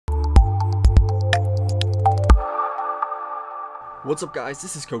What's up guys,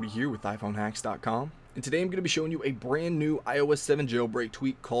 this is Cody here with iPhoneHacks.com, and today I'm going to be showing you a brand new iOS 7 jailbreak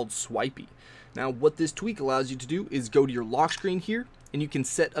tweak called Swipey. Now what this tweak allows you to do is go to your lock screen here, and you can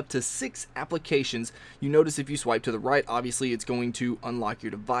set up to 6 applications. You notice if you swipe to the right, obviously it's going to unlock your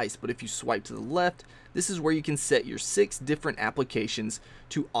device, but if you swipe to the left, this is where you can set your 6 different applications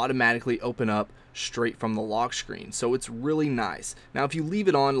to automatically open up straight from the lock screen. So it's really nice. Now if you leave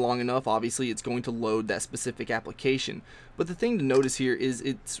it on long enough, obviously it's going to load that specific application. But the thing to notice here is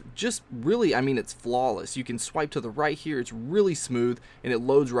it's just really, it's flawless. You can swipe to the right here, it's really smooth, and it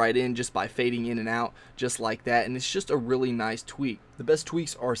loads right in just by fading in and out just like that, and it's just a really nice tweak. The best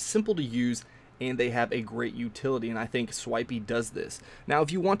tweaks are simple to use and they have a great utility, and I think Swipey does this. Now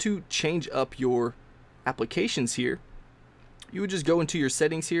if you want to change up your applications here, you would just go into your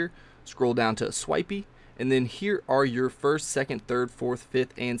settings here, scroll down to Swipey, and then here are your first, second, third, fourth,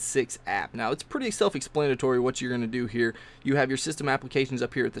 fifth, and sixth app. Now it's pretty self-explanatory what you're going to do here. You have your system applications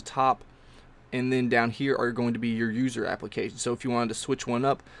up here at the top, and then down here are going to be your user applications. So if you wanted to switch one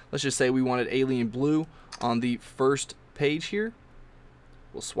up, let's just say we wanted Alien Blue on the first page here,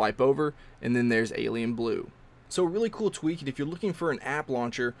 we'll swipe over, and then there's Alien Blue. So a really cool tweak, and if you're looking for an app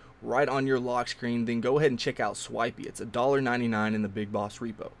launcher right on your lock screen, then go ahead and check out Swipey. It's $1.99 in the Big Boss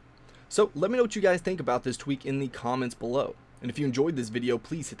repo. So let me know what you guys think about this tweak in the comments below. And if you enjoyed this video,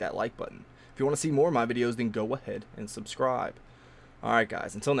 please hit that like button. If you want to see more of my videos, then go ahead and subscribe. Alright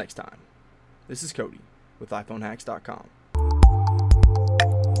guys, until next time, this is Cody with iPhoneHacks.com.